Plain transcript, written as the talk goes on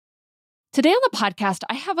Today on the podcast,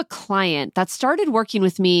 I have a client that started working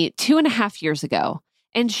with me 2.5 years ago.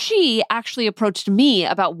 And she actually approached me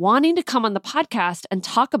about wanting to come on the podcast and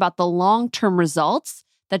talk about the long-term results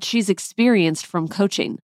that she's experienced from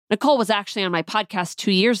coaching. Nicole was actually on my podcast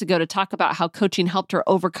 2 years ago to talk about how coaching helped her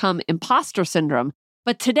overcome imposter syndrome.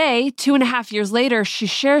 But today, 2.5 years later, she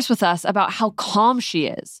shares with us about how calm she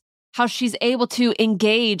is, how she's able to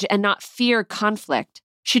engage and not fear conflict.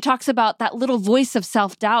 She talks about that little voice of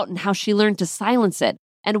self-doubt and how she learned to silence it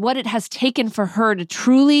and what it has taken for her to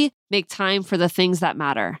truly make time for the things that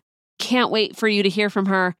matter. Can't wait for you to hear from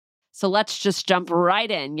her. So let's just jump right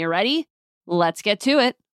in. You ready? Let's get to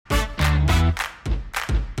it.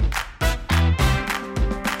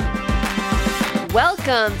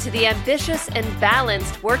 Welcome to the Ambitious and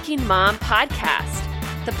Balanced Working Mom podcast,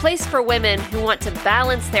 the place for women who want to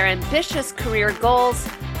balance their ambitious career goals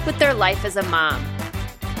with their life as a mom.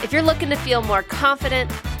 If you're looking to feel more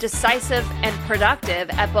confident, decisive, and productive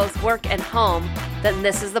at both work and home, then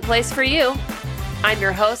this is the place for you. I'm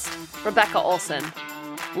your host, Rebecca Olson.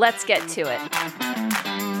 Let's get to it.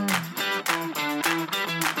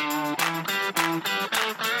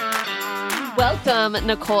 Welcome,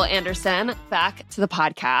 Nicole Anderson, back to the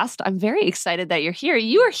podcast. I'm very excited that you're here.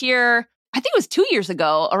 You were here, I think it was 2 years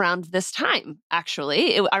ago around this time,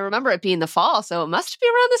 actually. I remember it being the fall, so it must be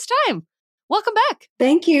around this time. Welcome back.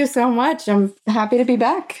 Thank you so much. I'm happy to be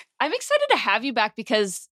back. I'm excited to have you back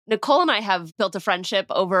because Nicole and I have built a friendship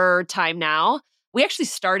over time now. We actually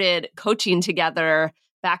started coaching together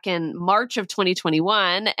back in March of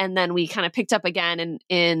 2021, and then we kind of picked up again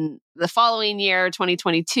in the following year,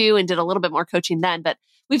 2022, and did a little bit more coaching then. But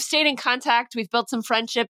we've stayed in contact. We've built some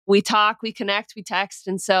friendship. We talk, we connect, we text.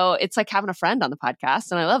 And so it's like having a friend on the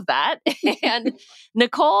podcast. And I love that. And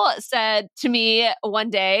Nicole said to me one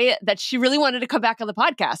day that she really wanted to come back on the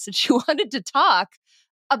podcast and she wanted to talk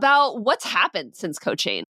about what's happened since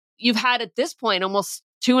coaching. You've had at this point almost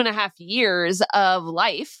 2.5 years of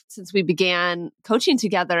life since we began coaching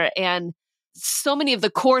together. And so many of the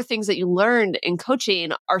core things that you learned in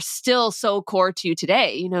coaching are still so core to you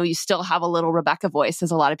today. You know, you still have a little Rebecca voice,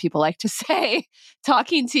 as a lot of people like to say,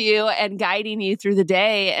 talking to you and guiding you through the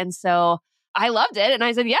day. And so I loved it. And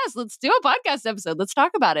I said, yes, let's do a podcast episode. Let's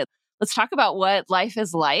talk about it. Let's talk about what life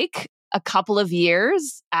is like a couple of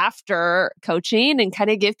years after coaching and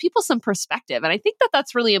kind of give people some perspective. And I think that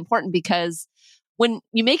that's really important because when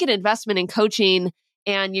you make an investment in coaching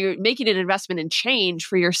and you're making an investment in change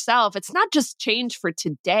for yourself, it's not just change for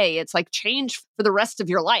today. It's like change for the rest of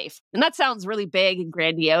your life. And that sounds really big and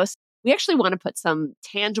grandiose. We actually want to put some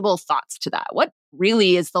tangible thoughts to that. What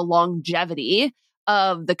really is the longevity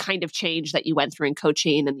of the kind of change that you went through in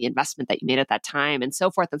coaching and the investment that you made at that time and so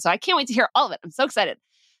forth? And so I can't wait to hear all of it. I'm so excited.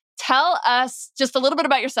 Tell us just a little bit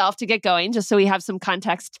about yourself to get going, just so we have some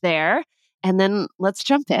context there. And then let's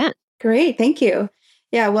jump in. Great. Thank you.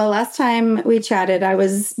 Yeah. Well, last time we chatted, I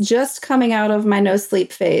was just coming out of my no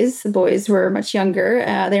sleep phase. The boys were much younger.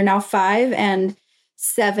 They're now 5 and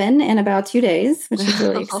 7 in about 2 days, which is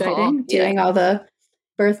really exciting. Yeah. Doing all the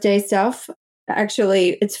birthday stuff.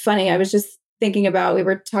 Actually, it's funny. I was just thinking about, we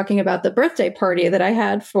were talking about the birthday party that I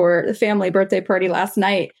had for the family birthday party last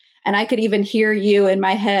night. And I could even hear you in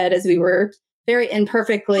my head as we were very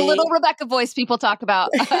imperfectly. The little Rebecca voice people talk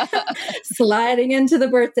about. Sliding into the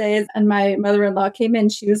birthdays. And my mother-in-law came in.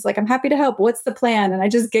 She was like, I'm happy to help. What's the plan? And I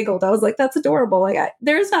just giggled. I was like, that's adorable. Like,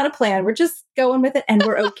 there's not a plan. We're just going with it and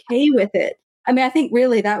we're okay with it. I mean, I think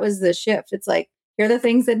really that was the shift. It's like, here are the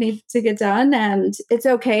things that need to get done. And it's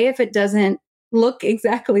okay if it doesn't look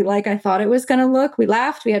exactly like I thought it was going to look. We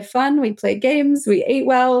laughed. We had fun. We played games. We ate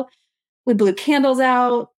well. We blew candles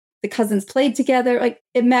out. The cousins played together. Like,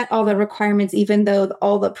 it met all the requirements, even though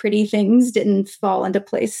all the pretty things didn't fall into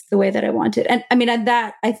place the way that I wanted. And I mean, and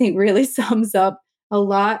that I think really sums up a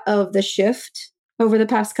lot of the shift over the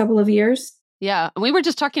past couple of years. Yeah. And we were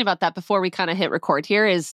just talking about that before we kind of hit record here,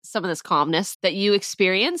 is some of this calmness that you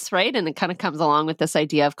experience, right? And it kind of comes along with this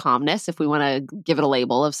idea of calmness, if we want to give it a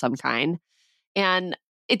label of some kind. And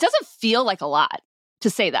it doesn't feel like a lot to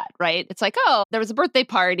say that, right? It's like, oh, there was a birthday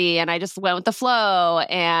party and I just went with the flow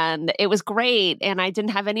and it was great and I didn't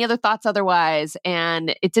have any other thoughts otherwise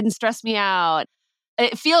and it didn't stress me out.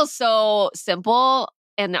 It feels so simple.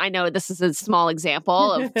 And I know this is a small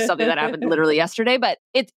example of something that happened literally yesterday, but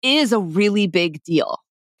it is a really big deal.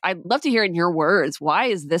 I'd love to hear in your words, why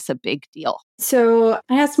is this a big deal? So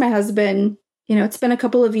I asked my husband, it's been a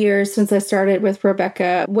couple of years since I started with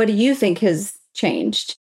Rebecca. What do you think has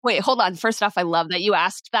changed? Wait, hold on. First off, I love that you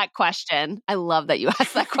asked that question. I love that you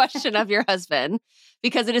asked that question of your husband,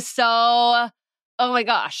 because it is so, oh my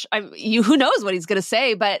gosh, who knows what he's going to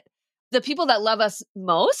say, but the people that love us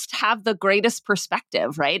most have the greatest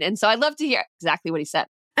perspective, right? And so I'd love to hear exactly what he said.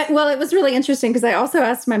 Well, it was really interesting because I also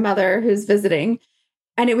asked my mother who's visiting,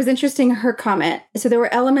 and it was interesting her comment. So there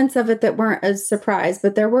were elements of it that weren't a surprise,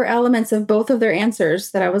 but there were elements of both of their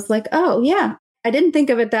answers that I was like, oh, yeah, I didn't think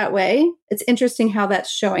of it that way. It's interesting how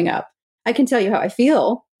that's showing up. I can tell you how I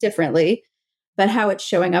feel differently, but how it's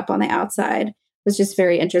showing up on the outside was just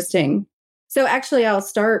very interesting. So actually, I'll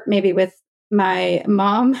start maybe with my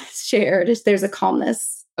mom shared. There's a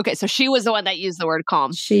calmness. Okay, so she was the one that used the word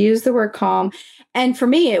calm. She used the word calm. And for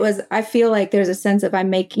me, it was, I feel like there's a sense of I'm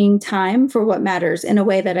making time for what matters in a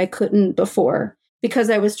way that I couldn't before because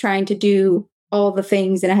I was trying to do all the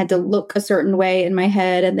things and I had to look a certain way in my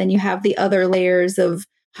head. And then you have the other layers of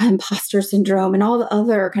imposter syndrome and all the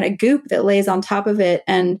other kind of goop that lays on top of it.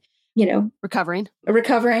 And, recovering.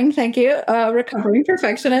 Thank you. Recovering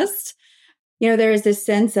perfectionist. There is this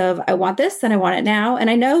sense of, I want this and I want it now. And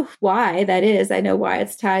I know why that is. I know why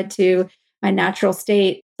it's tied to my natural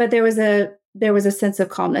state. But there was a sense of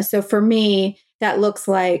calmness. So for me, that looks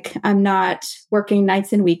like I'm not working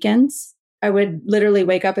nights and weekends. I would literally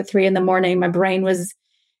wake up at 3 a.m. My brain was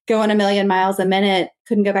going a million miles a minute,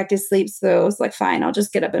 couldn't go back to sleep. So I was like, fine, I'll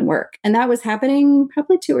just get up and work. And that was happening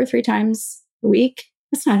probably 2 or 3 times a week.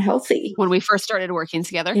 That's not healthy. When we first started working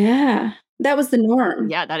together? Yeah. That was the norm.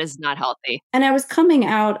 Yeah, that is not healthy. And I was coming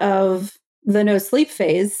out of the no sleep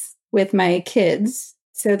phase with my kids.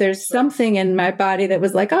 So there's something in my body that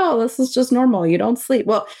was like, oh, this is just normal. You don't sleep.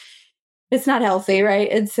 Well, it's not healthy,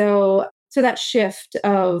 right? And so that shift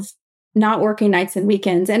of not working nights and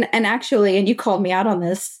weekends, and actually, and you called me out on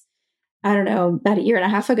this, I don't know, about a year and a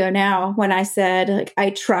half ago now, when I said, like, I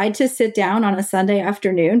tried to sit down on a Sunday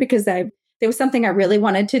afternoon because there was something I really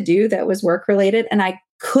wanted to do that was work related, and I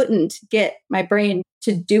couldn't get my brain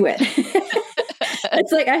to do it.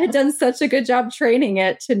 It's like I had done such a good job training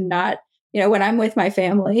it to not, when I'm with my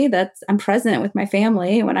family, I'm present with my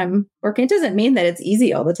family. When I'm working, it doesn't mean that it's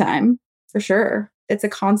easy all the time, for sure. It's a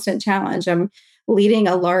constant challenge. I'm leading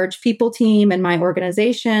a large people team in my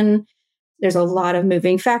organization. There's a lot of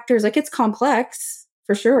moving factors. Like, it's complex,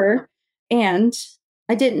 for sure. And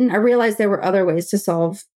I realized there were other ways to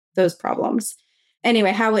solve those problems.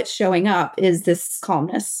 Anyway, how it's showing up is this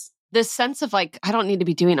calmness. This sense of like, I don't need to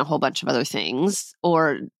be doing a whole bunch of other things,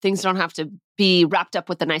 or things don't have to be wrapped up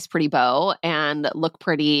with a nice, pretty bow and look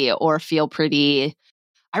pretty or feel pretty.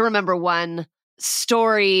 I remember one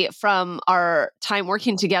story from our time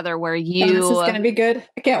working together where you... This is going to be good.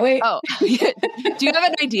 I can't wait. Oh, do you have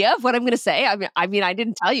an idea of what I'm going to say? I mean, I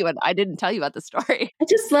didn't tell you about the story. I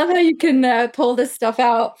just love how you can pull this stuff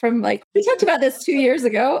out from, like, we talked about this 2 years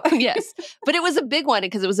ago. Yes, but it was a big one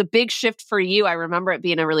because it was a big shift for you. I remember it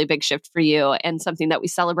being a really big shift for you, and something that we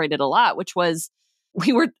celebrated a lot, which was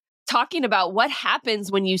we were talking about what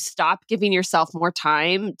happens when you stop giving yourself more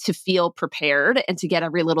time to feel prepared and to get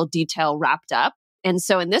every little detail wrapped up. And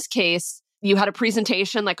so in this case, you had a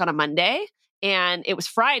presentation like on a Monday and it was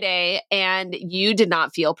Friday and you did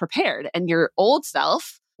not feel prepared. And your old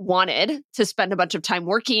self wanted to spend a bunch of time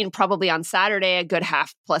working, probably on Saturday, a good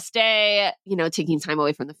half plus day, taking time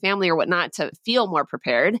away from the family or whatnot to feel more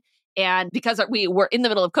prepared. And because we were in the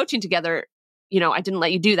middle of coaching together, I didn't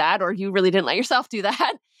let you do that, or you really didn't let yourself do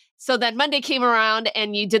that. So then Monday came around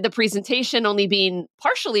and you did the presentation only being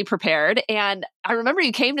partially prepared. And I remember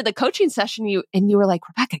you came to the coaching session and you were like,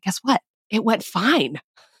 Rebecca, guess what? It went fine.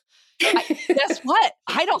 Guess what?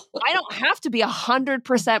 I don't have to be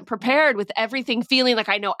 100% prepared with everything feeling like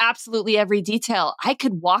I know absolutely every detail. I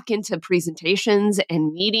could walk into presentations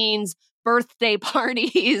and meetings, birthday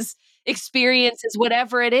parties, experiences,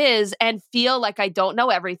 whatever it is, and feel like I don't know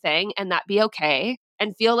everything, and that be okay.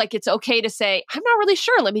 And feel like it's okay to say, I'm not really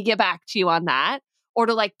sure. Let me get back to you on that. Or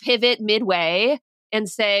to like pivot midway and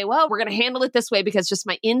say, well, we're going to handle it this way because just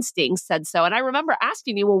my instincts said so. And I remember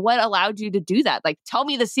asking you, well, what allowed you to do that? Like, tell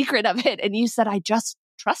me the secret of it. And you said, I just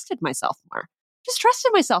trusted myself more.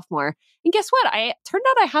 And guess what? Turned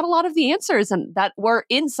out I had a lot of the answers and that were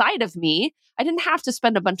inside of me. I didn't have to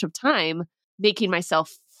spend a bunch of time making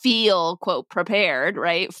myself feel, quote, prepared,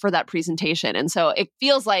 right, for that presentation. And so it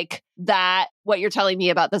feels like that what you're telling me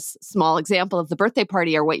about this small example of the birthday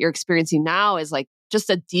party or what you're experiencing now is like just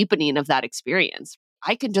a deepening of that experience.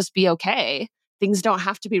 I can just be okay. Things don't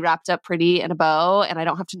have to be wrapped up pretty in a bow, and I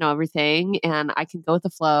don't have to know everything, and I can go with the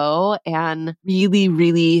flow and really,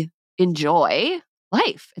 really enjoy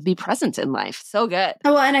life and be present in life. So good.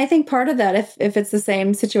 Well, and I think part of that, if it's the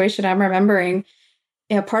same situation I'm remembering,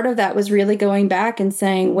 part of that was really going back and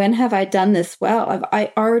saying, when have I done this well?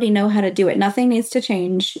 I already know how to do it. Nothing needs to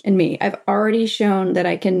change in me. I've already shown that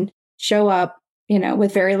I can show up,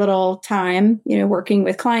 with very little time, working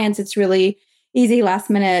with clients, it's really easy. Last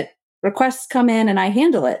minute requests come in and I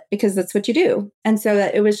handle it because that's what you do. And so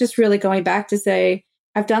that it was just really going back to say,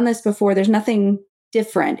 I've done this before. There's nothing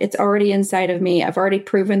different. It's already inside of me. I've already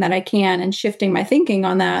proven that I can, and shifting my thinking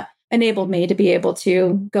on that enabled me to be able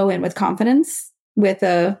to go in with confidence with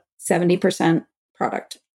a 70%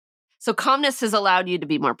 product. So calmness has allowed you to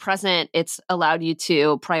be more present. It's allowed you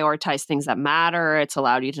to prioritize things that matter. It's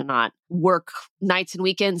allowed you to not work nights and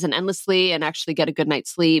weekends and endlessly and actually get a good night's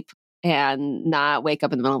sleep and not wake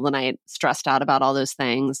up in the middle of the night stressed out about all those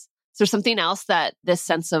things. Is there something else that this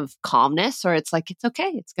sense of calmness, or it's like, it's okay,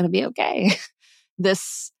 it's going to be okay,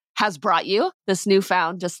 this has brought you, this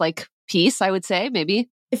newfound just like peace, I would say, maybe?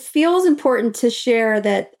 It feels important to share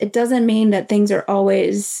that it doesn't mean that things are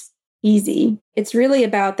always easy. It's really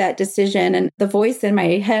about that decision and the voice in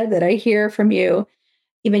my head that I hear from you.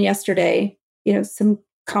 Even yesterday, some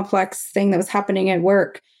complex thing that was happening at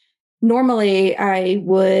work. Normally I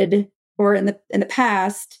would, or in the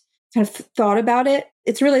past, kind of thought about it.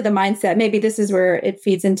 It's really the mindset. Maybe this is where it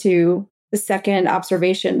feeds into the second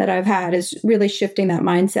observation that I've had, is really shifting that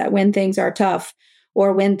mindset when things are tough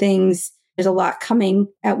or when there's a lot coming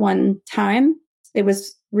at one time. It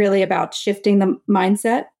was really about shifting the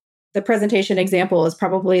mindset. The presentation example is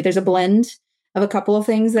probably, there's a blend of a couple of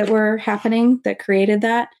things that were happening that created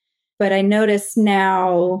that. But I notice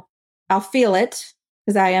now I'll feel it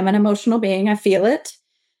because I am an emotional being. I feel it.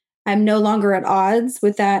 I'm no longer at odds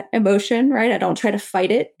with that emotion, right? I don't try to fight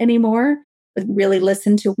it anymore, but really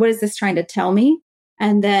listen to, what is this trying to tell me?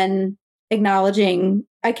 And then acknowledging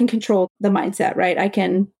I can control the mindset, right? I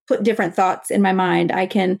can put different thoughts in my mind. I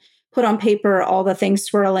can put on paper all the things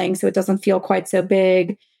swirling so it doesn't feel quite so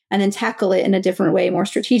big, and then tackle it in a different way, more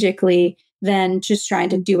strategically than just trying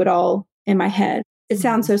to do it all in my head. It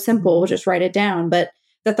sounds so simple, just write it down. But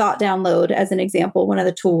the thought download, as an example, one of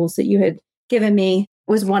the tools that you had given me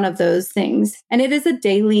was one of those things. And it is a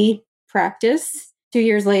daily practice. 2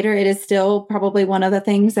 years later, it is still probably one of the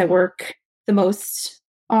things I work the most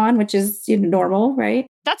on, which is normal, right?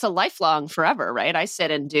 That's a lifelong forever, right? I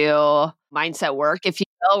sit and do mindset work, if you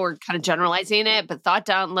will. We're kind of generalizing it, but thought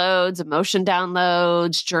downloads, emotion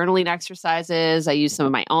downloads, journaling exercises. I use some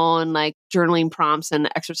of my own like journaling prompts and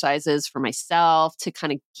exercises for myself to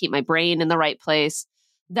kind of keep my brain in the right place.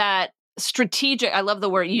 That strategic, I love the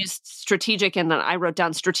word used, strategic, and then I wrote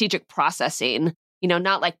down strategic processing,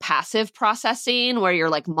 not like passive processing where you're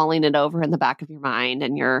like mulling it over in the back of your mind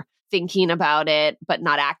and you're thinking about it, but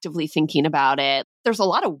not actively thinking about it. There's a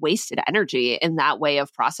lot of wasted energy in that way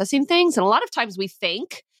of processing things. And a lot of times we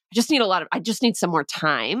think, I just need some more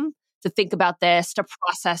time to think about this, to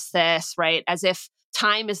process this, right? As if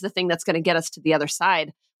time is the thing that's going to get us to the other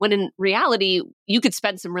side. When in reality, you could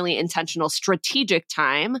spend some really intentional, strategic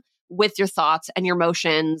time with your thoughts and your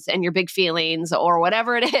emotions and your big feelings or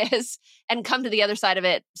whatever it is, and come to the other side of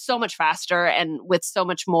it so much faster and with so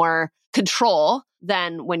much more control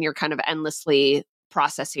than when you're kind of endlessly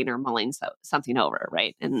processing or mulling something over,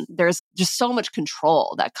 right? And there's just so much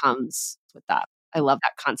control that comes with that. I love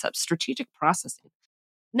that concept, strategic processing.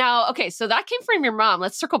 Now, okay, so that came from your mom.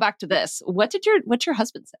 Let's circle back to this. What's your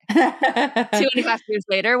husband say? 2.5 years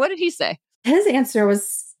later, what did he say? His answer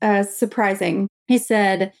was surprising. He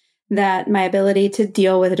said that my ability to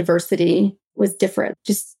deal with adversity was different,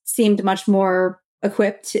 just seemed much more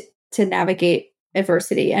equipped to navigate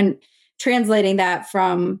adversity. And translating that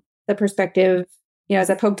from the perspective, as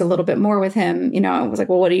I poked a little bit more with him, I was like,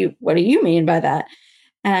 well, what do you mean by that?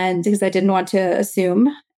 And because I didn't want to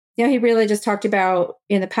assume, he really just talked about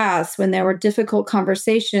in the past when there were difficult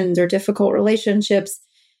conversations or difficult relationships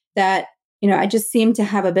that, I just seemed to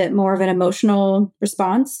have a bit more of an emotional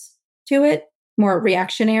response to it, more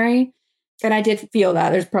reactionary. And I did feel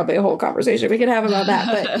that. There's probably a whole conversation we could have about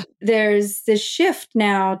that. But there's this shift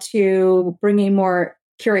now to bringing more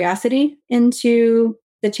curiosity into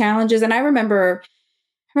the challenges. And I remember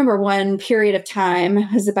one period of time,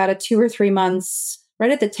 it was about a 2 or 3 months,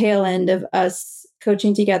 right at the tail end of us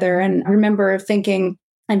coaching together. And I remember thinking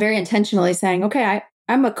and very intentionally saying, okay,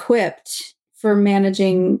 I'm equipped for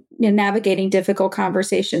managing, navigating difficult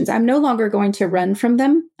conversations. I'm no longer going to run from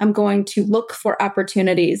them. I'm going to look for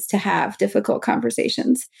opportunities to have difficult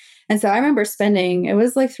conversations. And so I remember spending, it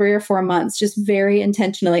was like 3 or 4 months, just very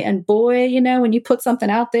intentionally. And boy, when you put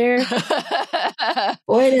something out there,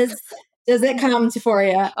 boy, does it come for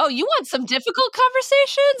you. Oh, you want some difficult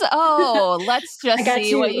conversations? Oh, let's just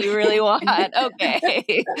see what you really want.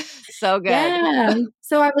 Okay. So good. Yeah.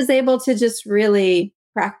 So I was able to just really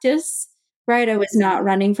practice, right? I was not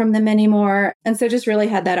running from them anymore. And so just really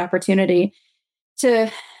had that opportunity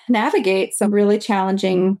to navigate some really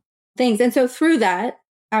challenging things. And so through that,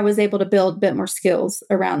 I was able to build a bit more skills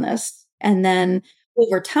around this. And then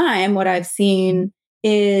over time, what I've seen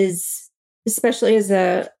is, especially as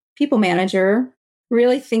a people manager,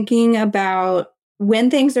 really thinking about when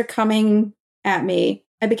things are coming at me.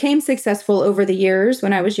 I became successful over the years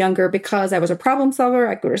when I was younger because I was a problem solver.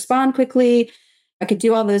 I could respond quickly. I could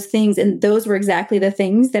do all those things. And those were exactly the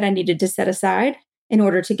things that I needed to set aside in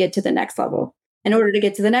order to get to the next level. In order to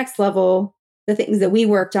get to the next level, the things that we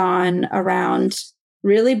worked on around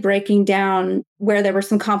really breaking down where there were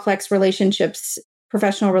some complex relationships,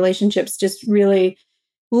 professional relationships, just really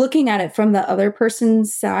looking at it from the other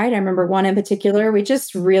person's side. I remember one in particular we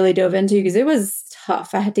just really dove into because it was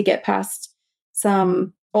tough. I had to get past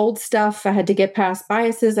some old stuff. I had to get past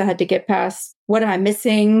biases. I had to get past what am I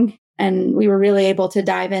missing? And we were really able to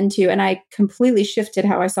dive into, and I completely shifted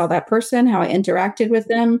how I saw that person, how I interacted with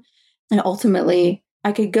them. And ultimately,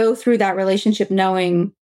 I could go through that relationship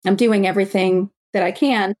knowing I'm doing everything that I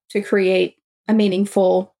can to create a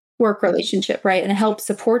meaningful work relationship, right? And help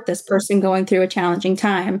support this person going through a challenging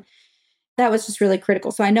time. That was just really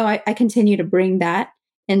critical. So I know I continue to bring that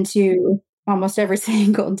into almost every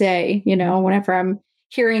single day, whenever I'm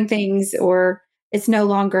hearing things or it's no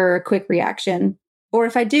longer a quick reaction. Or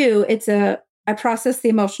if I do, I process the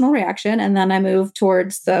emotional reaction and then I move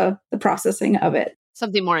towards the processing of it.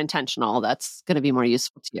 Something more intentional that's going to be more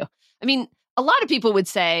useful to you. I mean, a lot of people would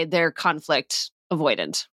say they're conflict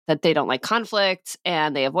avoidant, that they don't like conflict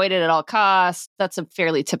and they avoid it at all costs. That's a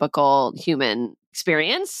fairly typical human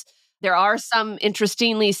experience. There are some,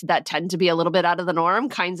 interestingly, that tend to be a little bit out of the norm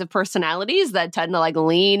kinds of personalities that tend to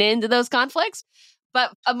lean into those conflicts.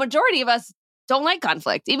 But a majority of us don't like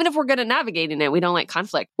conflict. Even if we're good at navigating it, we don't like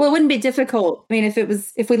conflict. Well, it wouldn't be difficult. I mean,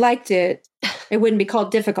 if we liked it, it wouldn't be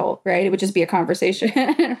called difficult, right? It would just be a conversation,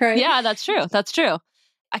 right? Yeah, that's true. That's true.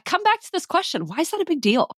 I come back to this question. Why is that a big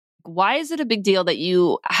deal? Why is it a big deal that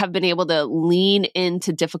you have been able to lean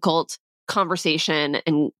into difficult conversation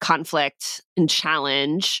and conflict and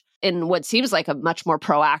challenge in what seems like a much more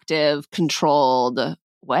proactive, controlled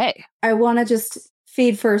way? I want to just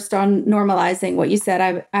feed first on normalizing what you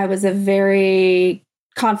said. I was a very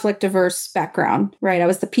conflict averse background, right? I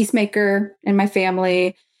was the peacemaker in my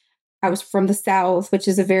family. I was from the South, which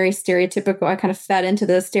is a very stereotypical, I kind of fed into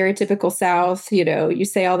the stereotypical South, you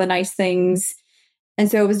say all the nice things. And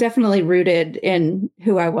so it was definitely rooted in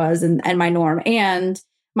who I was and my norm and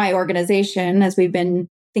my organization. As we've been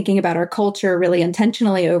thinking about our culture really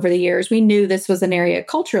intentionally over the years, we knew this was an area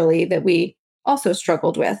culturally that we also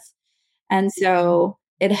struggled with. And so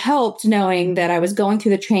it helped knowing that I was going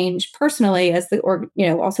through the change personally as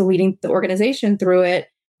also leading the organization through it,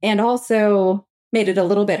 and also made it a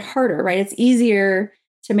little bit harder, right? It's easier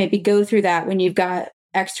to maybe go through that when you've got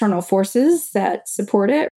external forces that support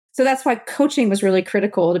it. So that's why coaching was really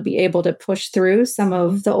critical to be able to push through some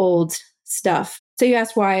of the old stuff. So you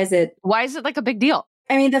asked, why is it like a big deal?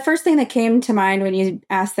 I mean, the first thing that came to mind when you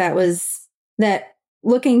asked that was that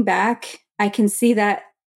looking back, I can see that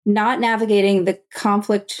not navigating the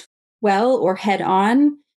conflict well or head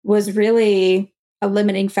on was really a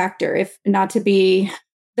limiting factor, if not to be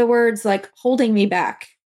the words holding me back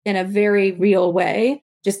in a very real way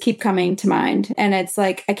just keep coming to mind. And it's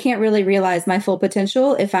I can't really realize my full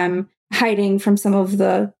potential if I'm hiding from some of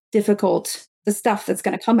the stuff that's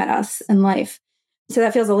going to come at us in life. So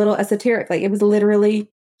that feels a little esoteric. It was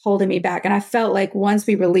literally holding me back. And I felt like once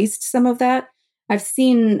we released some of that, I've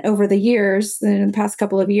seen over the years, in the past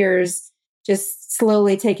couple of years, just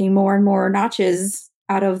slowly taking more and more notches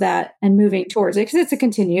out of that and moving towards it. Because it's a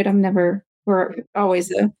continued, we're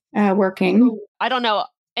always working. I don't know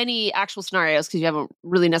any actual scenarios because you haven't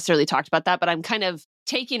really necessarily talked about that, but I'm kind of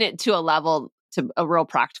taking it to a real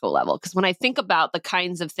practical level. Because when I think about the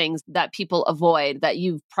kinds of things that people avoid that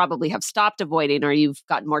you probably have stopped avoiding or you've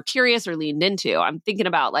gotten more curious or leaned into, I'm thinking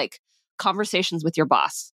about conversations with your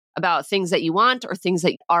boss about things that you want or things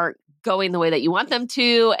that aren't going the way that you want them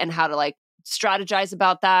to, and how to strategize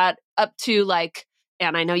about that, up to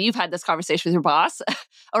and I know you've had this conversation with your boss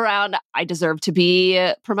around, I deserve to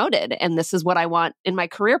be promoted and this is what I want in my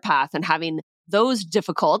career path, and having those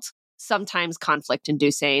difficult, sometimes conflict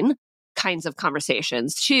inducing kinds of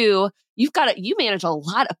conversations. Two, you manage a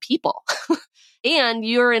lot of people and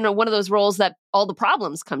you're in one of those roles that all the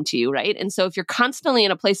problems come to you, right? And so if you're constantly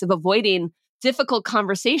in a place of avoiding difficult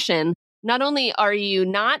conversation, not only are you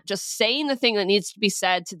not just saying the thing that needs to be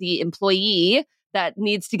said to the employee that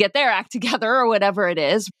needs to get their act together or whatever it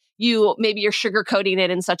is, maybe you're sugarcoating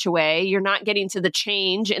it in such a way, you're not getting to the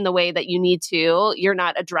change in the way that you need to, you're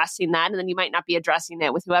not addressing that, and then you might not be addressing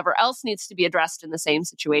it with whoever else needs to be addressed in the same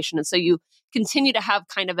situation. And so you continue to have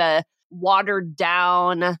kind of a watered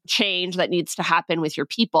down change that needs to happen with your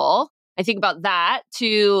people. I think about that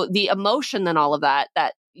to the emotion and all of that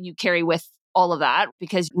you carry with all of that,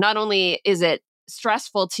 because not only is it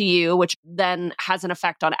stressful to you, which then has an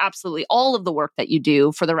effect on absolutely all of the work that you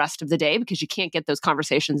do for the rest of the day, because you can't get those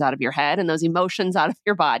conversations out of your head and those emotions out of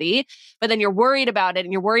your body. But then you're worried about it,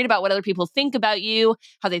 and you're worried about what other people think about you,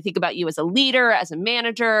 how they think about you as a leader, as a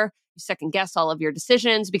manager. You second guess all of your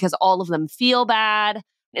decisions because all of them feel bad.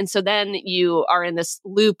 And so then you are in this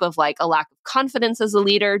loop of like a lack of confidence as a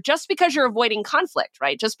leader, just because you're avoiding conflict,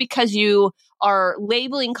 right? Just because you are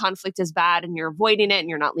labeling conflict as bad and you're avoiding it and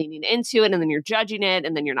you're not leaning into it, and then you're judging it,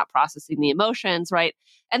 and then you're not processing the emotions, right?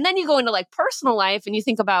 And then you go into like personal life and you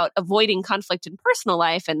think about avoiding conflict in personal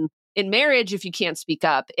life, and in marriage, if you can't speak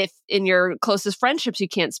up, if in your closest friendships, you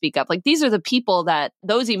can't speak up, like these are the people that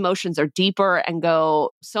those emotions are deeper and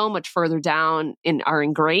go so much further down and are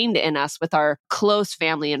ingrained in us with our close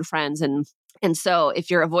family and friends. And so if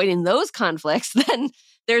you're avoiding those conflicts, then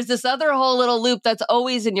there's this other whole little loop that's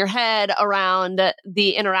always in your head around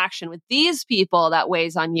the interaction with these people that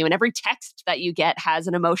weighs on you. And every text that you get has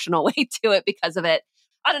an emotional weight to it because of it.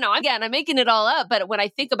 I don't know. Again, I'm making it all up. But when I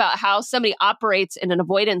think about how somebody operates in an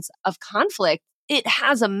avoidance of conflict, it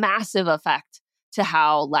has a massive effect to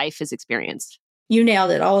how life is experienced. You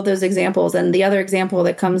nailed it, all of those examples. And the other example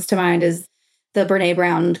that comes to mind is the Brene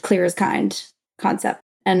Brown clear as kind concept,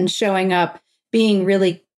 and showing up, being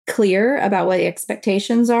really clear about what the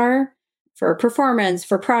expectations are for performance,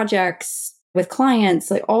 for projects, with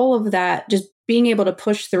clients, like all of that, just being able to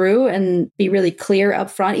push through and be really clear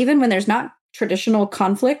up front, even when there's not traditional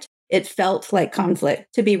conflict. It felt like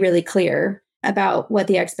conflict to be really clear about what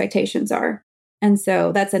the expectations are. And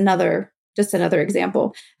so that's just another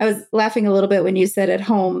example. I was laughing a little bit when you said at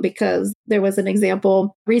home, because there was an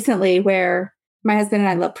example recently where my husband and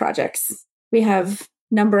I love projects. We have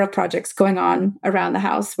a number of projects going on around the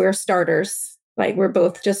house. We're starters. Like we're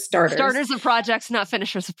both just starters. Starters of projects, not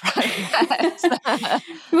finishers of projects.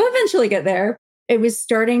 We'll eventually get there. It was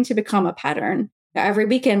starting to become a pattern. Every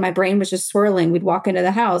weekend, my brain was just swirling. We'd walk into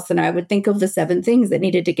the house and I would think of the 7 things that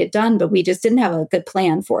needed to get done, but we just didn't have a good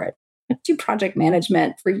plan for it. I do project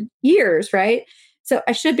management for years, right? So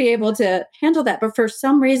I should be able to handle that. But for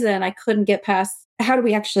some reason, I couldn't get past how do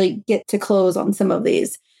we actually get to close on some of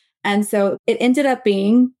these? And so it ended up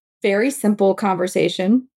being very simple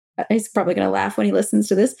conversation. He's probably going to laugh when he listens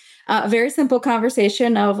to this. A very simple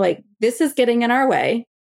conversation of like, this is getting in our way.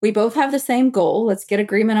 We both have the same goal. Let's get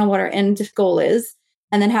agreement on what our end goal is.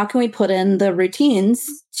 And then how can we put in the routines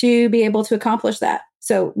to be able to accomplish that?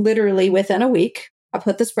 So literally within a week, I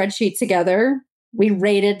put the spreadsheet together. We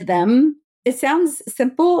rated them. It sounds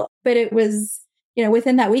simple, but it was,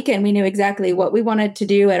 within that weekend, we knew exactly what we wanted to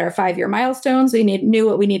do at our 5-year milestones. We knew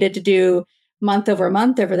what we needed to do month over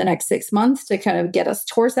the next 6 months to kind of get us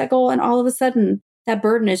towards that goal. And all of a sudden, that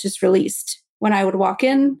burden is just released. When I would walk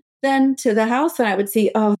in then to the house and I would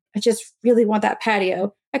see, oh, I just really want that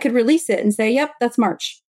patio, I could release it and say, yep, that's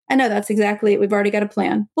March. I know that's exactly it. We've already got a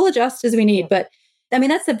plan. We'll adjust as we need. But I mean,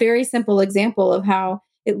 that's a very simple example of how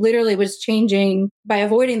it literally was changing by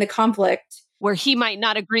avoiding the conflict. Where he might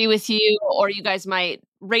not agree with you, or you guys might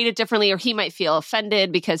rate it differently, or he might feel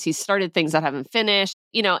offended because he started things that haven't finished.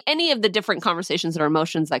 Any of the different conversations or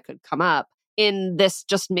emotions that could come up in this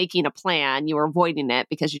just making a plan, you were avoiding it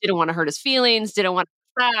because you didn't want to hurt his feelings, didn't want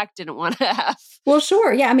to distract, didn't want to have. Well,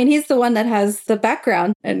 sure. Yeah. I mean, he's the one that has the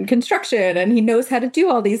background in construction and he knows how to do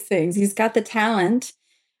all these things. He's got the talent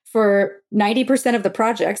for 90% of the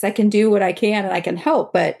projects. I can do what I can and I can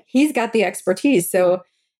help, but he's got the expertise. So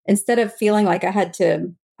instead of feeling like I had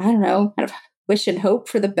to, I don't know, kind of wish and hope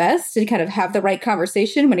for the best and kind of have the right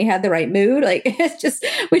conversation when he had the right mood, like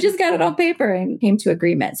we just got it on paper and came to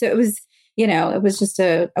agreement. So it was just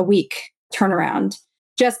a week turnaround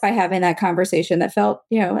just by having that conversation that felt,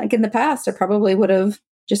 like in the past, I probably would have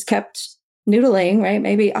just kept noodling, right?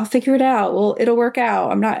 Maybe I'll figure it out. Well, it'll work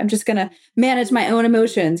out. I'm just going to manage my own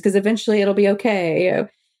emotions because eventually it'll be okay.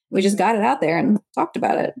 We just got it out there and talked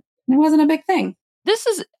about it. And it wasn't a big thing. This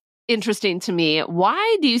is interesting to me.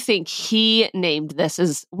 Why do you think he named this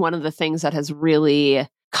as one of the things that has really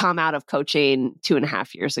come out of coaching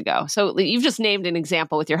 2.5 years ago? So you've just named an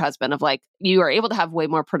example with your husband of like, you are able to have way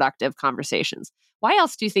more productive conversations. Why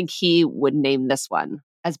else do you think he would name this one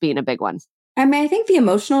as being a big one? I mean, I think the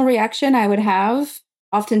emotional reaction I would have,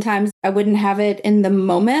 oftentimes I wouldn't have it in the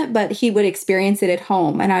moment, but he would experience it at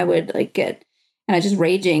home and I would get just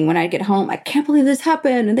raging when I get home. I can't believe this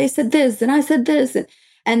happened. And they said this and I said this.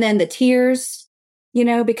 And then the tears,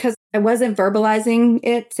 because I wasn't verbalizing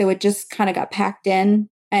it. So it just kind of got packed in.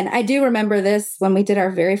 And I do remember this when we did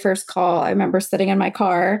our very first call. I remember sitting in my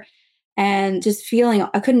car and just feeling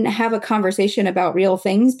I couldn't have a conversation about real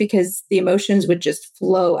things because the emotions would just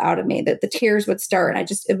flow out of me, that the tears would start.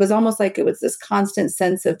 And it was almost like it was this constant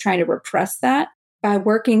sense of trying to repress that. By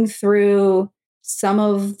working through some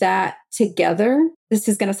of that together, this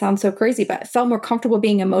is going to sound so crazy, but I felt more comfortable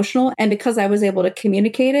being emotional. And because I was able to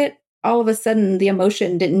communicate it, all of a sudden the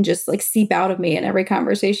emotion didn't just like seep out of me in every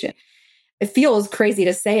conversation. It feels crazy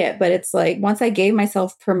to say it, but it's like once I gave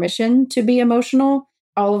myself permission to be emotional,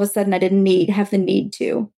 all of a sudden I didn't have the need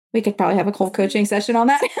to. We could probably have a whole coaching session on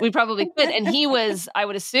that. We probably could. And he was, I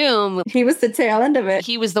would assume, He was the tail end of it.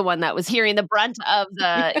 he was the one that was hearing the brunt of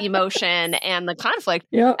the emotion and the conflict.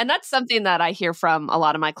 Yep. And that's something that I hear from a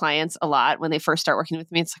lot of my clients a lot when they first start working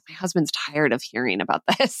with me. It's like, my husband's tired of hearing about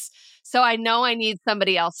this. So I know I need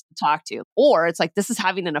somebody else to talk to. Or it's like, this is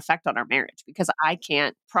having an effect on our marriage because I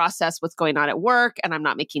can't process what's going on at work and I'm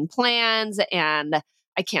not making plans and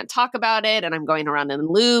I can't talk about it and I'm going around in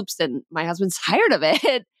loops and my husband's tired of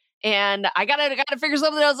it. And I gotta figure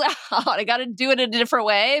something else out. I gotta do it in a different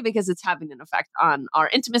way because it's having an effect on our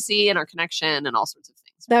intimacy and our connection and all sorts of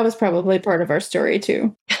things. That was probably part of our story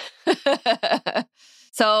too.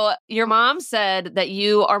 So your mom said that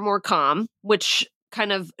you are more calm, which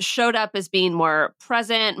kind of showed up as being more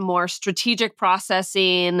present, more strategic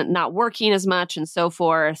processing, not working as much and so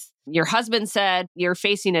forth. Your husband said you're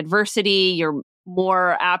facing adversity, you're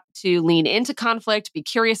more apt to lean into conflict, be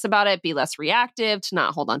curious about it, be less reactive, to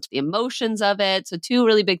not hold on to the emotions of it. So two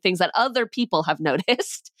really big things that other people have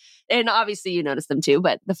noticed. And obviously you notice them too,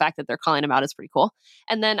 but the fact that they're calling them out is pretty cool.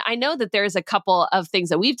 And then I know that there's a couple of things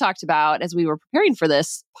that we've talked about as we were preparing for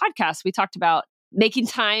this podcast. We talked about making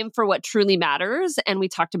time for what truly matters. And we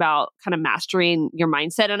talked about kind of mastering your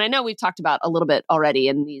mindset. And I know we've talked about a little bit already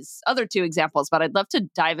in these other two examples, but I'd love to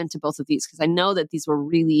dive into both of these because I know that these were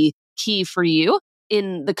really key for you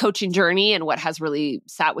in the coaching journey and what has really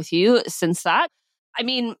sat with you since that. I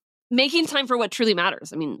mean, making time for what truly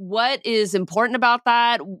matters. I mean, what is important about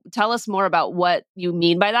that? Tell us more about what you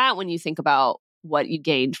mean by that when you think about what you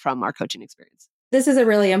gained from our coaching experience. This is a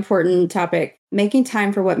really important topic. Making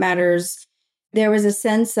time for what matters. There was a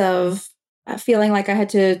sense of feeling like I had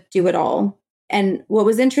to do it all. And what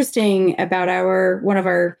was interesting about one of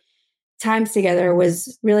our times together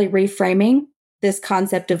was really reframing this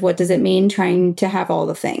concept of what does it mean trying to have all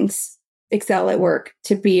the things, excel at work,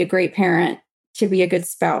 to be a great parent, to be a good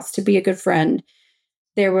spouse, to be a good friend.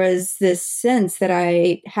 There was this sense that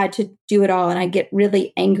I had to do it all. And I get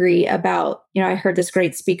really angry about, I heard this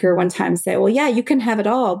great speaker one time say, well, yeah, you can have it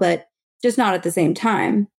all, but just not at the same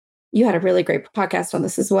time. You had a really great podcast on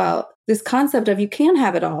this as well. This concept of you can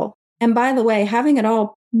have it all. And by the way, having it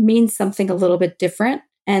all means something a little bit different.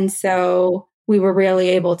 And so we were really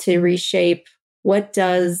able to reshape, what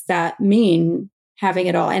does that mean, having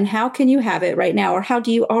it all? And how can you have it right now? Or how do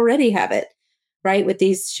you already have it, right? With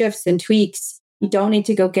these shifts and tweaks, you don't need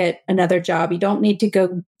to go get another job. You don't need to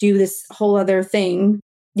go do this whole other thing.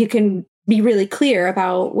 You can be really clear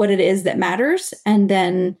about what it is that matters and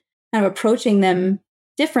then kind of approaching them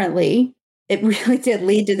differently. It really did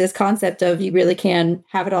lead to this concept of you really can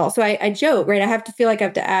have it all. So I joke, right? I have to feel like I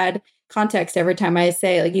have to add context every time I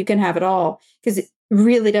say like, you can have it all, because it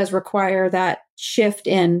really does require that shift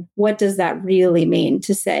in what does that really mean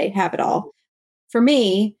to say have it all. For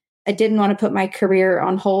me, I didn't want to put my career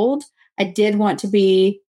on hold. I did want to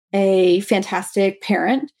be a fantastic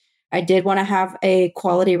parent. I did want to have a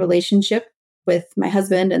quality relationship with my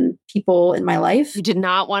husband and people in my life. You did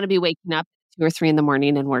not want to be waking up 2 or 3 in the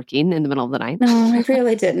morning and working in the middle of the night. No, I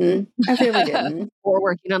really didn't. Or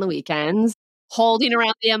working on the weekends, holding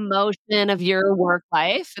around the emotion of your work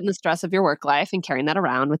life and the stress of your work life and carrying that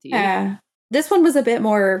around with you. Yeah. This one was a bit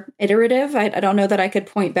more iterative. I don't know that I could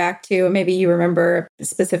point back to, maybe you remember a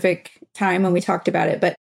specific time when we talked about it,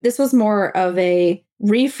 but this was more of a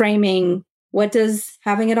reframing. What does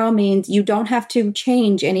having it all mean? You don't have to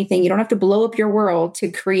change anything. You don't have to blow up your world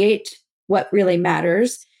to create what really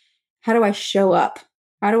matters. How do I show up?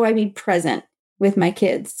 How do I be present with my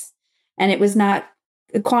kids? And it was not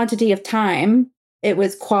a quantity of time. It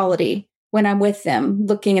was quality when I'm with them,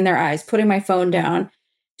 looking in their eyes, putting my phone down,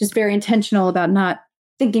 just very intentional about not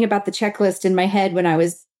thinking about the checklist in my head when I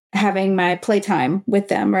was having my playtime with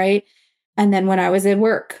them, right? And then when I was at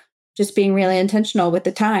work, just being really intentional with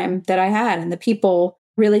the time that I had and the people,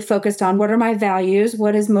 really focused on what are my values?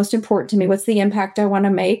 What is most important to me? What's the impact I want to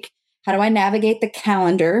make? How do I navigate the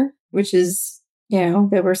calendar? Which is,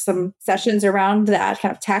 there were some sessions around that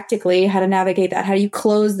kind of tactically, how to navigate that. How do you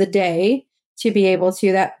close the day to be able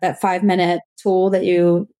to, that 5-minute tool that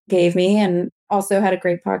you gave me, and also had a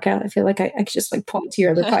great podcast. I feel like I could just point to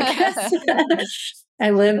your other podcast.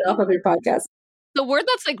 I lived off of your podcast. The word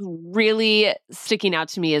that's like really sticking out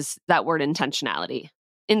to me is that word intentionality.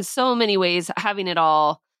 In so many ways, having it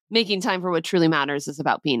all, making time for what truly matters is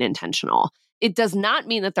about being intentional. It does not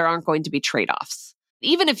mean that there aren't going to be trade-offs.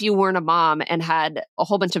 Even if you weren't a mom and had a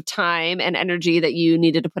whole bunch of time and energy that you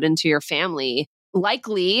needed to put into your family,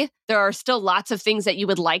 likely there are still lots of things that you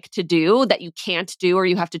would like to do that you can't do or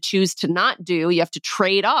you have to choose to not do. You have to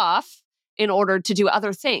trade off in order to do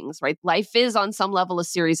other things, right? Life is on some level a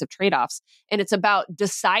series of trade-offs, and it's about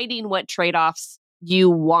deciding what trade-offs you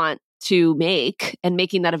want to make and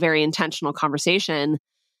making that a very intentional conversation,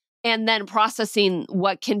 and then processing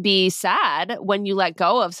what can be sad when you let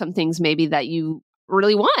go of some things maybe that you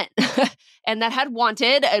really want and that had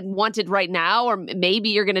wanted and wanted right now, or maybe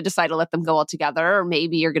you're going to decide to let them go altogether, or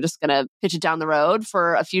maybe you're just going to pitch it down the road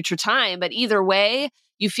for a future time. But either way,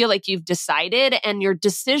 you feel like you've decided and your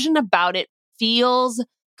decision about it feels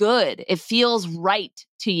good. It feels right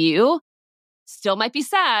to you. Still might be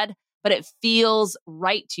sad, but it feels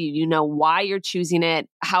right to you. You know why you're choosing it,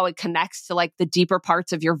 how it connects to like the deeper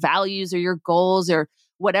parts of your values or your goals or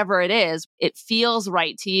whatever it is. It feels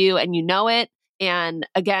right to you and you know it. And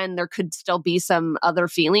again, there could still be some other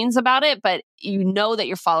feelings about it, but you know that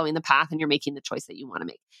you're following the path and you're making the choice that you want to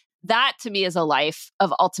make. That to me is a life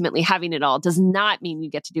of ultimately having it all. Does not mean you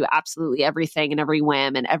get to do absolutely everything and every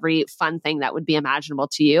whim and every fun thing that would be imaginable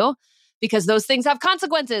to you, because those things have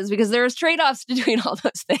consequences, because there's trade-offs to doing all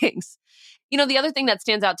those things. You know, the other thing that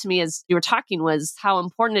stands out to me as you were talking was how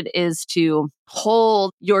important it is to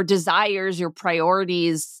hold your desires, your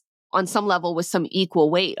priorities on some level with some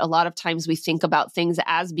equal weight. A lot of times we think about things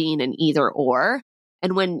as being an either or.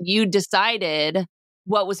 And when you decided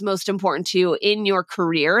what was most important to you in your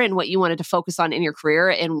career and what you wanted to focus on in your career,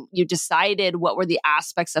 and you decided what were the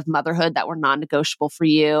aspects of motherhood that were non-negotiable for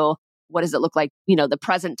you, what does it look like, you know, the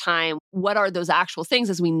present time? What are those actual things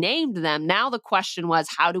as we named them? Now the question was,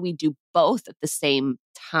 how do we do both at the same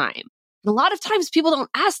time? And a lot of times people don't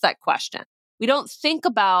ask that question. We don't think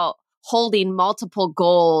about holding multiple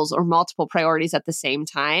goals or multiple priorities at the same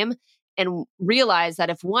time and realize that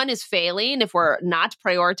if one is failing, if we're not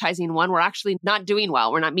prioritizing one, we're actually not doing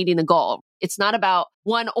well. We're not meeting the goal. It's not about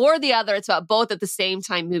one or the other. It's about both at the same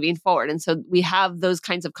time moving forward. And so we have those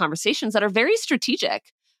kinds of conversations that are very strategic.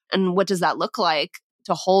 And what does that look like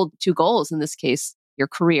to hold two goals, in this case, your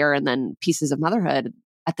career and then pieces of motherhood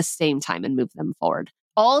at the same time and move them forward?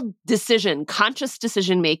 All conscious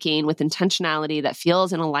decision making with intentionality that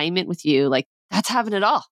feels in alignment with you, like that's having it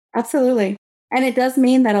all. Absolutely. And it does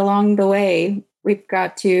mean that along the way, we've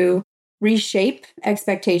got to reshape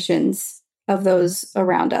expectations of those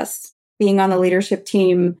around us. Being on the leadership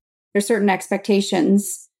team, there's certain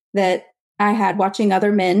expectations that I had watching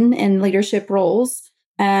other men in leadership roles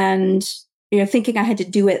and, you know, thinking I had to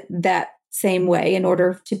do it that same way in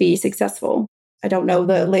order to be successful. I don't know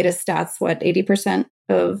the latest stats, 80%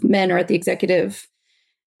 of men are at the executive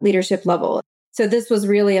leadership level. So this was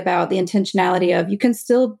really about the intentionality of you can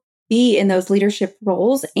still be in those leadership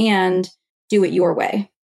roles and do it your way.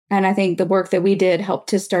 And I think the work that we did helped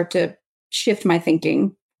to start to shift my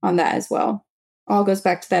thinking on that as well. All goes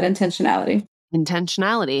back to that intentionality.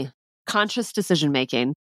 Intentionality, conscious decision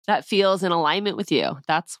making that feels in alignment with you.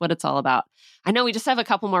 That's what it's all about. I know we just have a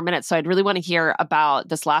couple more minutes, so I'd really want to hear about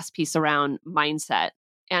this last piece around mindset.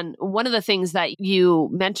 And one of the things that you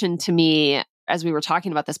mentioned to me as we were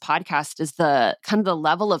talking about this podcast is the kind of the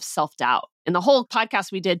level of self-doubt. And the whole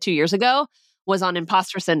podcast we did 2 years ago was on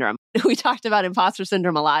imposter syndrome. We talked about imposter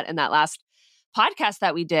syndrome a lot in that last podcast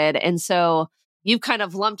that we did. And so you've kind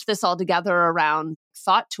of lumped this all together around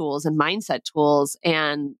thought tools and mindset tools.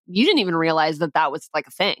 And you didn't even realize that that was like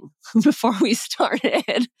a thing before we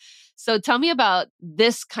started. So tell me about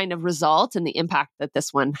this kind of result and the impact that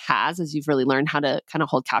this one has as you've really learned how to kind of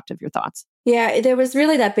hold captive your thoughts. Yeah, there was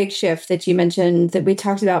really that big shift that you mentioned that we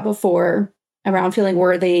talked about before around feeling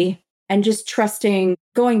worthy and just trusting,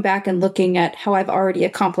 going back and looking at how I've already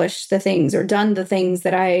accomplished the things or done the things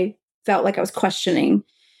that I felt like I was questioning.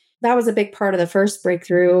 That was a big part of the first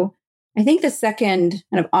breakthrough. I think the second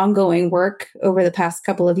kind of ongoing work over the past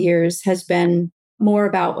couple of years has been more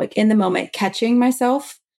about like in the moment catching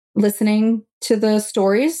myself, listening to the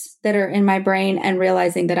stories that are in my brain and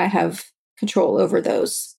realizing that I have control over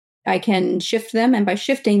those. I can shift them. And by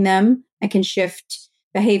shifting them, I can shift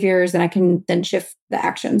behaviors and I can then shift the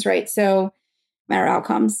actions, right? So matter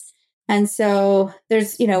outcomes. And so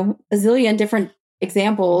there's, a zillion different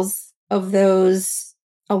examples of those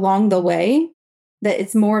along the way that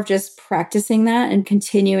it's more of just practicing that and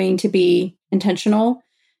continuing to be intentional.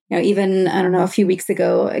 Even, I don't know, a few weeks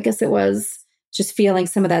ago, I guess it was just feeling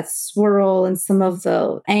some of that swirl and some of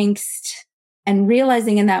the angst And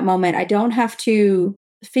realizing in that moment, I don't have to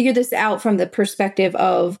figure this out from the perspective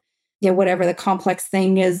of, whatever the complex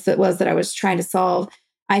thing is that I was trying to solve.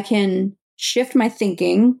 I can shift my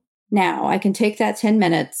thinking now. I can take that 10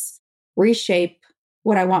 minutes, reshape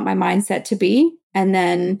what I want my mindset to be. And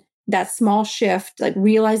then that small shift, like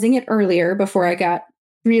realizing it earlier before I got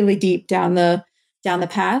really deep down the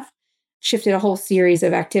path, shifted a whole series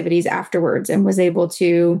of activities afterwards and was able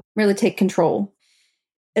to really take control.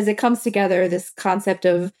 As it comes together, this concept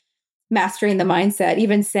of mastering the mindset,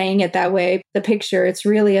 even saying it that way, the picture, it's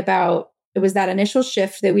really about, it was that initial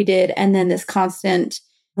shift that we did, and then this constant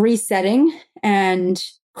resetting and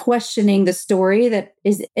questioning the story that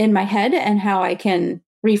is in my head and how I can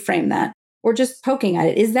reframe that, or just poking at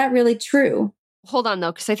it. Is that really true? Hold on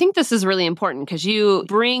though, because I think this is really important, because you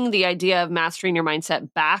bring the idea of mastering your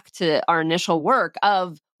mindset back to our initial work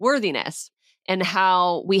of worthiness and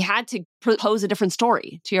how we had to propose a different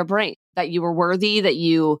story to your brain, that you were worthy, that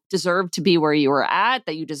you deserved to be where you were at,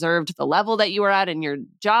 that you deserved the level that you were at in your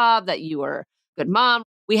job, that you were a good mom.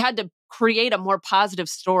 We had to create a more positive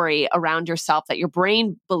story around yourself that your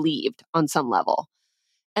brain believed on some level.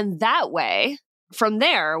 And that way, from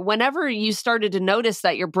there, whenever you started to notice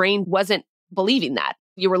that your brain wasn't believing that,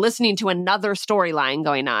 you were listening to another storyline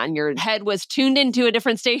going on, your head was tuned into a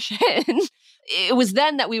different station. It was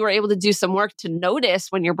then that we were able to do some work to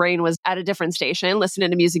notice when your brain was at a different station,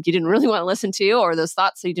 listening to music you didn't really want to listen to, or those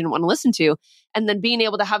thoughts that you didn't want to listen to, and then being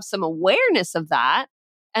able to have some awareness of that,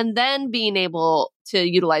 and then being able to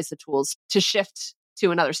utilize the tools to shift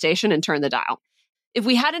to another station and turn the dial. If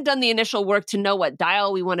we hadn't done the initial work to know what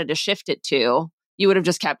dial we wanted to shift it to, you would have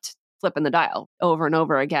just kept flipping the dial over and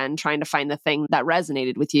over again, trying to find the thing that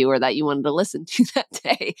resonated with you or that you wanted to listen to that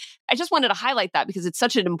day. I just wanted to highlight that because it's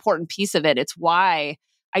such an important piece of it. It's why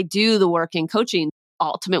I do the work in coaching.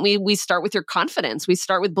 Ultimately, we start with your confidence. We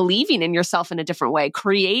start with believing in yourself in a different way,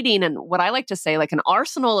 creating, and what I like to say, like an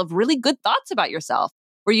arsenal of really good thoughts about yourself,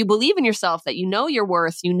 where you believe in yourself, that you know your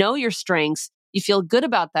worth, you know your strengths, you feel good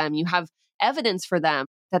about them, you have evidence for them,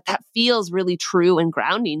 that feels really true and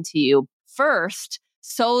grounding to you first,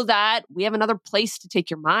 so that we have another place to take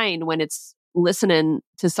your mind when it's listening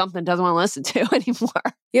to something it doesn't want to listen to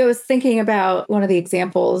anymore. I was thinking about one of the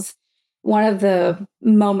examples. One of the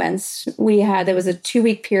moments we had, there was a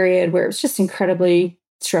 2-week period where it was just incredibly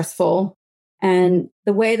stressful. And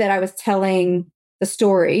the way that I was telling the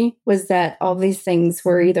story was that all these things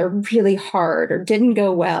were either really hard or didn't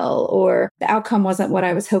go well, or the outcome wasn't what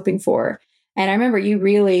I was hoping for. And I remember you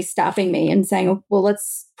really stopping me and saying, well,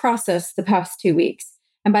 let's process the past 2 weeks.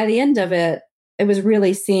 And by the end of it, it was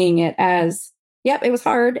really seeing it as, yep, it was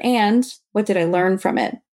hard. And what did I learn from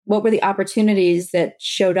it? What were the opportunities that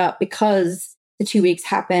showed up because the 2 weeks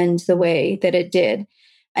happened the way that it did?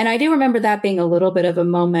 And I do remember that being a little bit of a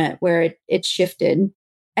moment where it shifted.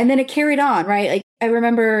 And then it carried on, right? Like I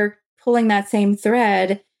remember pulling that same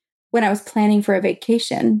thread when I was planning for a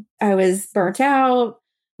vacation. I was burnt out.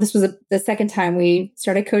 This was the second time we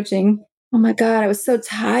started coaching. Oh my God, I was so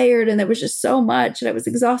tired and there was just so much and I was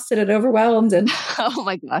exhausted and overwhelmed. And Oh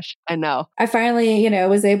my gosh, I know. I finally,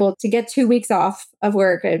 was able to get 2 weeks off of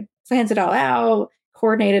work. I planned it all out,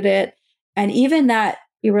 coordinated it. And even that,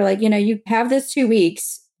 you were like, you have this 2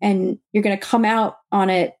 weeks and you're going to come out on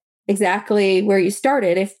it exactly where you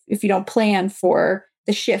started if you don't plan for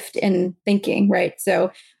the shift in thinking, right?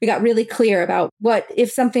 So we got really clear about what,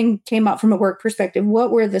 if something came up from a work perspective, what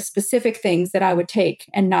were the specific things that I would take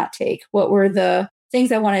and not take? What were the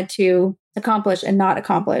things I wanted to accomplish and not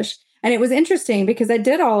accomplish? And it was interesting because I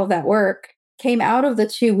did all of that work, came out of the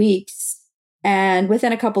 2 weeks, and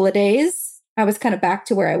within a couple of days, I was kind of back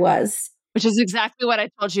to where I was. Which is exactly what I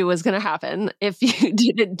told you was going to happen if you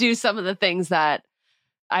didn't do some of the things that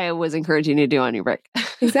I was encouraging you to do on your break.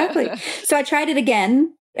 Exactly. So I tried it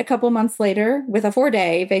again a couple months later with a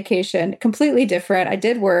 4-day vacation, completely different. I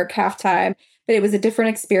did work half time, but it was a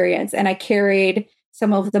different experience. And I carried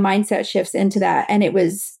some of the mindset shifts into that. And it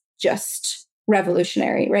was just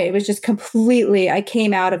revolutionary, right? It was just completely, I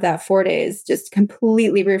came out of that 4 days just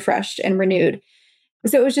completely refreshed and renewed.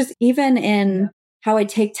 So it was just even in how I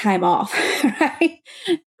take time off, right?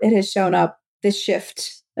 It has shown up, this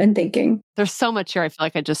shift in thinking. There's so much here. I feel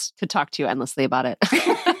like I just could talk to you endlessly about it.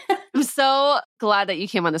 I'm so glad that you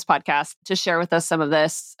came on this podcast to share with us some of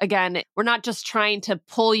this. Again, we're not just trying to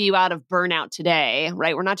pull you out of burnout today,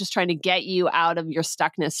 right? We're not just trying to get you out of your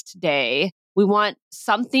stuckness today. We want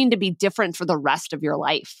something to be different for the rest of your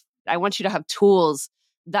life. I want you to have tools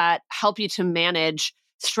that help you to manage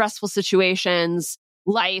stressful situations,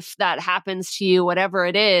 life that happens to you, whatever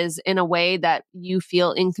it is, in a way that you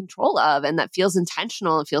feel in control of and that feels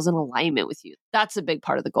intentional and feels in alignment with you. That's a big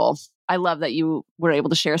part of the goal. I love that you were able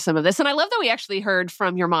to share some of this. And I love that we actually heard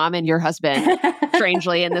from your mom and your husband,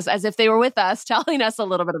 strangely, in this, as if they were with us, telling us a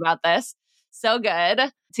little bit about this. So good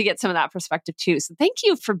to get some of that perspective too. So thank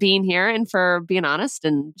you for being here and for being honest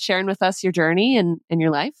and sharing with us your journey and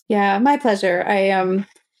your life. Yeah, my pleasure. I am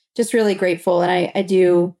just really grateful. And I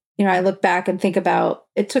do, I look back and think about,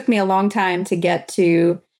 it took me a long time to get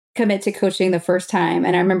to commit to coaching the first time.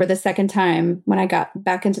 And I remember the second time when I got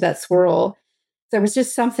back into that swirl, there was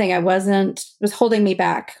just something was holding me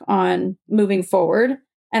back on moving forward.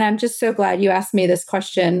 And I'm just so glad you asked me this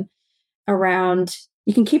question around,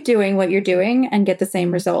 you can keep doing what you're doing and get the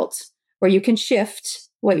same result, or you can shift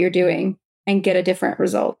what you're doing and get a different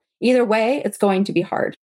result. Either way, it's going to be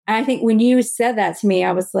hard. And I think when you said that to me,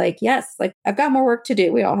 I was like, yes, like I've got more work to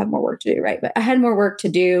do. We all have more work to do, right? But I had more work to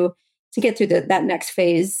do to get through that next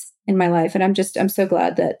phase in my life. And I'm so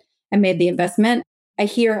glad that I made the investment. I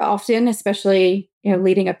hear often, especially,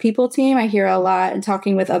 leading a people team, I hear a lot and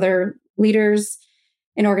talking with other leaders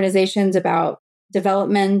in organizations about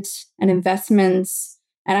development and investments.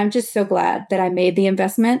 And I'm just so glad that I made the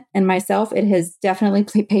investment in myself. It has definitely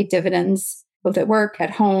paid dividends, both at work,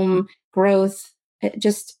 at home, growth,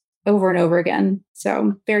 just over and over again.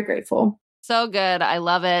 So very grateful. So good. I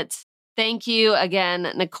love it. Thank you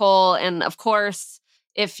again, Nicole. And of course,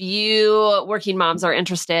 if you working moms are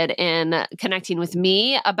interested in connecting with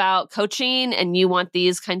me about coaching and you want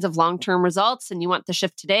these kinds of long-term results and you want the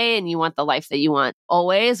shift today and you want the life that you want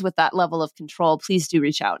always with that level of control, please do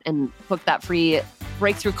reach out and book that free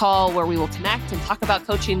breakthrough call where we will connect and talk about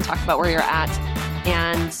coaching, talk about where you're at,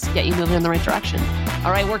 and get you moving in the right direction.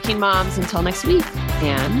 All right, working moms, until next week,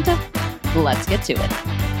 and let's get to it.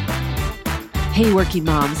 Hey, working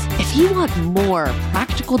moms, if you want more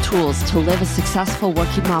practical tools to live a successful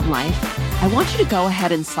working mom life, I want you to go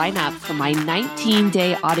ahead and sign up for my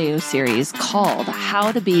 19-day audio series called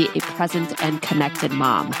How to Be a Present and Connected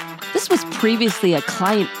Mom. This was previously a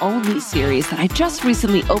client-only series that I just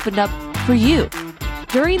recently opened up for you.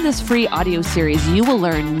 During this free audio series, you will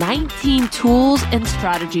learn 19 tools and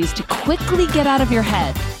strategies to quickly get out of your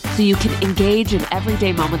head so you can engage in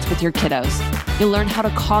everyday moments with your kiddos. You'll learn how to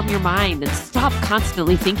calm your mind and stop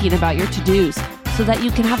constantly thinking about your to-dos so that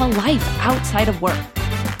you can have a life outside of work.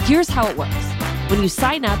 Here's how it works. When you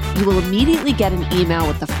sign up, you will immediately get an email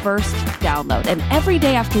with the first download. And every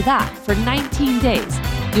day after that, for 19 days,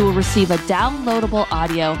 you will receive a downloadable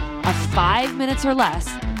audio of 5 minutes or less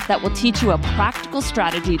that will teach you a practical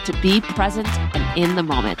strategy to be present and in the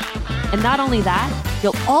moment. And not only that,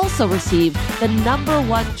 you'll also receive the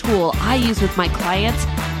 #1 tool I use with my clients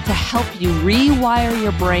to help you rewire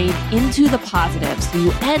your brain into the positive so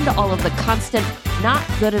you end all of the constant not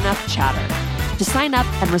good enough chatter. To sign up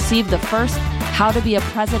and receive the first How to Be a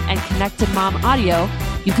Present and Connected Mom audio,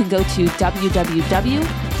 you can go to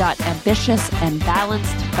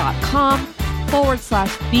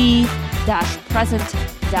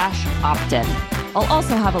www.ambitiousandbalanced.com/be-present-opt-in. I'll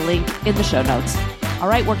also have a link in the show notes. All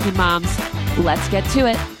right, working moms, let's get to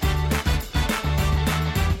it.